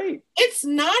 great. It's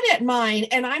not at mine,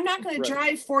 and I'm not going to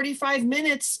drive 45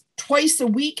 minutes twice a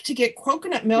week to get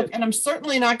coconut milk, and I'm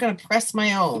certainly not going to press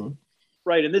my own.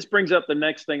 Right, and this brings up the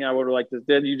next thing I would like to.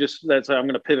 Then I'm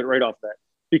going to pivot right off that,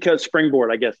 because springboard,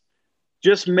 I guess.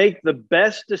 Just make the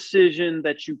best decision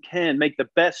that you can. Make the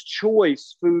best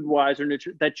choice, food-wise or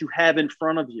that you have in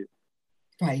front of you.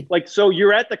 Right. Like, so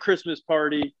you're at the Christmas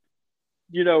party,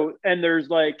 and there's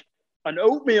like an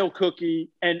oatmeal cookie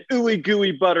and ooey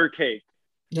gooey butter cake.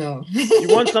 No. You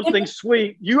want something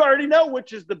sweet. You already know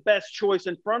which is the best choice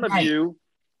in front of you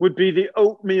would be the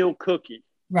oatmeal cookie.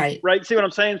 Right. See what I'm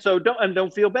saying? So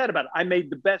don't feel bad about it. I made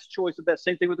the best choice of that.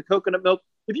 Same thing with the coconut milk.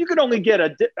 If you could only get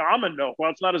almond milk, well,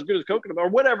 it's not as good as coconut milk or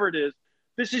whatever it is.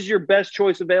 This is your best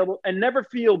choice available, and never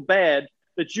feel bad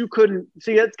that you couldn't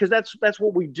see it, because that's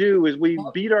what we do, is we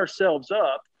beat ourselves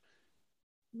up.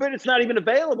 But it's not even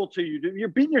available to you. You're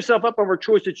beating yourself up over a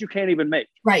choice that you can't even make.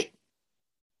 Right.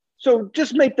 So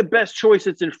just make the best choice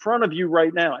that's in front of you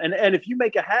right now. And if you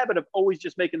make a habit of always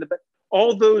just making the best,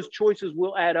 all those choices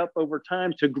will add up over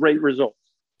time to great results.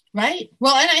 Right.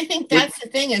 Well, and I think that's the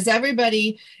thing, is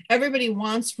everybody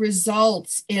wants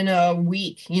results in a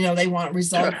week. They want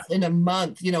results in a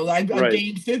month. I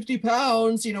gained 50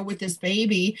 pounds, with this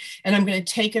baby, and I'm going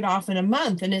to take it off in a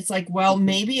month. And it's like, well,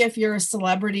 maybe if you're a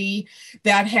celebrity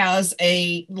that has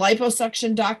a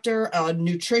liposuction doctor, a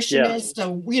nutritionist,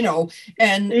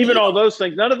 and even all those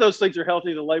things, none of those things are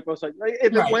healthy. The liposuction,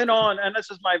 if it went on, and this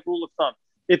is my rule of thumb,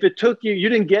 if it took you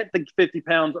didn't get the 50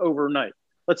 pounds overnight.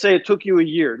 Let's say it took you a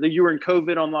year, that you were in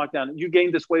COVID on lockdown, you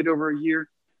gained this weight over a year.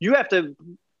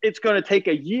 It's going to take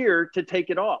a year to take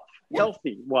it off,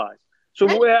 healthy wise. So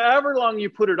however long you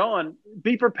put it on,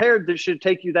 be prepared that it should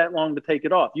take you that long to take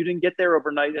it off. You didn't get there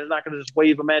overnight. It's not going to just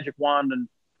wave a magic wand and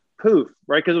poof,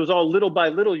 right? Because it was all little by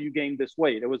little you gained this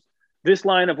weight. It was this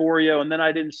line of Oreo, and then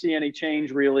I didn't see any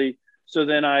change really. So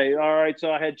then I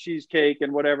had cheesecake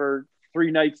and whatever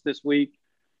 3 nights this week.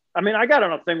 I mean, I got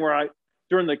on a thing where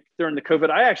during the COVID,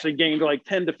 I actually gained like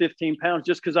 10 to 15 pounds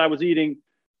just because I was eating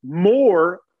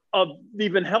more of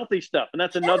even healthy stuff. And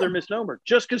that's another misnomer.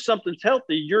 Just because something's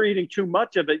healthy, you're eating too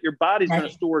much of it, your body's going to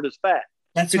store it as fat.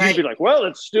 That's right. You'd be like, well,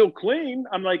 it's still clean.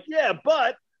 I'm like, yeah,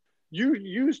 but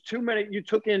you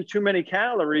took in too many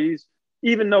calories,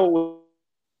 even though it was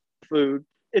food,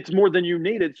 it's more than you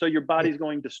needed. So your body's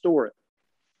going to store it.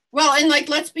 Well, and like,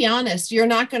 let's be honest, you're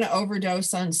not going to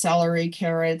overdose on celery,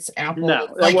 carrots, apples. No,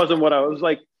 that wasn't what I was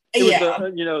like. It Yeah.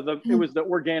 was the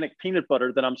organic peanut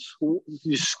butter that I'm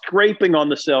scraping on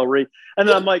the celery. And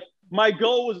then I'm like, my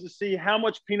goal was to see how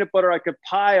much peanut butter I could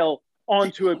pile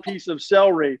onto a piece of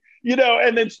celery,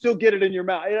 and then still get it in your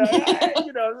mouth.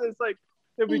 It's like,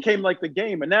 it became like the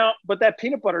game. And now, but that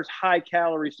peanut butter is high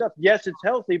calorie stuff. Yes, it's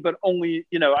healthy, but only,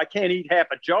 I can't eat half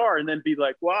a jar and then be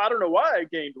like, well, I don't know why I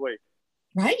gained weight.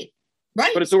 Right.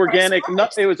 But it's organic.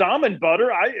 It was almond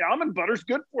butter. Almond butter's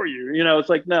good for you. It's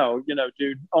like, no,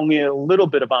 dude, only a little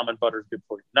bit of almond butter is good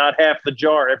for you, not half the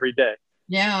jar every day.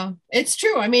 Yeah, it's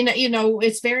true. I mean,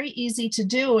 it's very easy to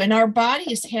do. And our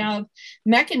bodies have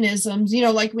mechanisms,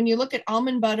 like when you look at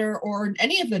almond butter or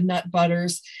any of the nut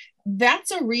butters,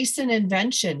 that's a recent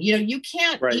invention. You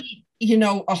can't eat,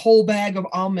 a whole bag of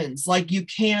almonds like you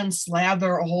can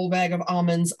slather a whole bag of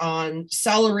almonds on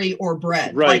celery or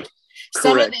bread. Right. Like,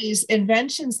 some of these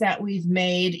inventions that we've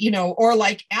made, or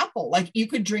like apple, like you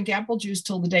could drink apple juice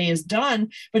till the day is done,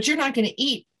 but you're not going to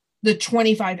eat the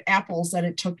 25 apples that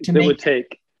it took to make. It would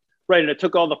take. Right. And it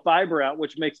took all the fiber out,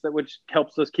 which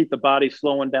helps us keep the body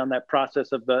slowing down that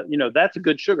process of that's a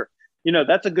good sugar.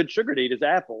 That's a good sugar to eat is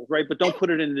apples, right? But don't put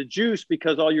it in the juice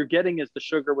because all you're getting is the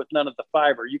sugar with none of the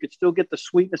fiber. You could still get the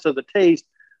sweetness of the taste,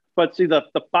 but see the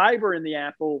fiber in the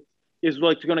apple is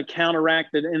what's going to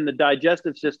counteract it in the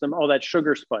digestive system, all that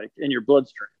sugar spike in your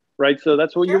bloodstream, right? So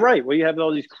that's what you're right. Well, you have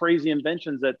all these crazy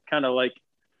inventions that kind of like,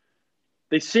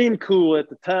 they seem cool at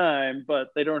the time, but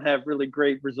they don't have really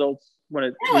great results when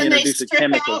it introduces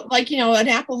chemicals. Out, like, an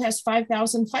apple has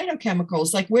 5,000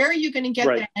 phytochemicals. Like, where are you going to get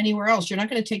that anywhere else? You're not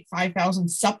going to take 5,000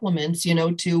 supplements,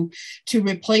 to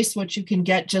replace what you can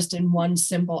get just in one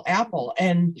simple apple.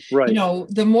 And,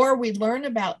 the more we learn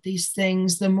about these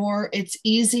things, the more it's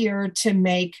easier to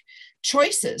make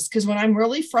choices. Because when I'm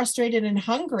really frustrated and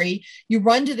hungry, you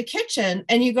run to the kitchen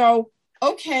and you go,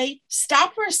 okay,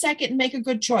 stop for a second and make a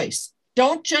good choice.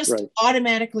 Don't just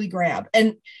automatically grab.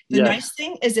 And the nice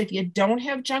thing is if you don't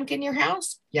have junk in your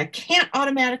house, you can't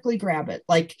automatically grab it.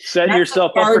 Like, set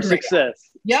yourself up for success.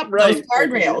 Yep. Right. Those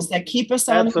guardrails that keep us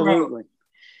on the road.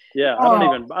 Yeah. I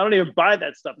don't even buy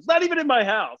that stuff. It's not even in my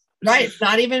house. Right. It's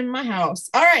not even in my house.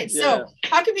 All right. So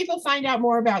how can people find out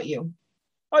more about you?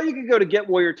 Oh, you can go to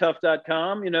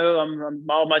getwarriortough.com.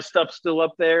 All my stuff's still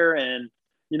up there, and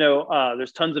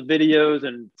there's tons of videos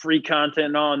and free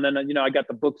content on. Then, I got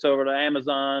the books over to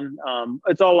Amazon.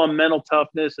 It's all on mental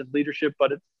toughness and leadership,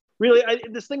 but it's really,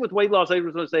 this thing with weight loss, I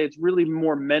was going to say, it's really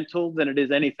more mental than it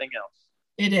is anything else.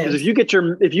 It is.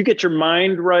 Because if you get your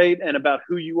mind right and about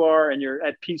who you are and you're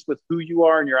at peace with who you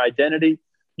are and your identity,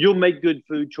 you'll make good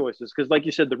food choices. Because like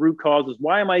you said, the root cause is,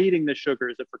 why am I eating this sugar?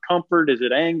 Is it for comfort? Is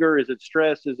it anger? Is it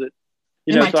stress? Is it,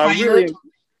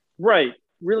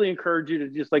 really encourage you to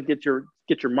just like get your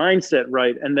mindset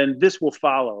right, and then this will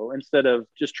follow instead of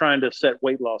just trying to set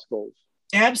weight loss goals.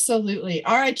 Absolutely.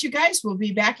 All right, you guys, we'll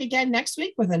be back again next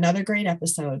week with another great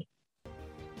episode.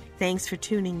 Thanks for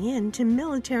tuning in to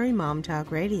Military Mom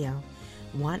Talk Radio.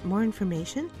 Want more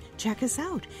information? Check us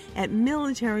out at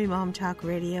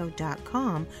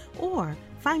militarymomtalkradio.com or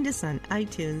find us on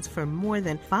iTunes for more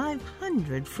than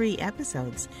 500 free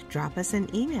episodes. Drop us an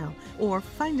email or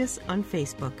find us on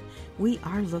Facebook. We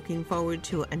are looking forward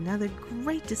to another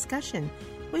great discussion.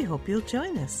 We hope you'll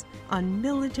join us on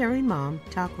Military Mom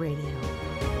Talk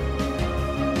Radio.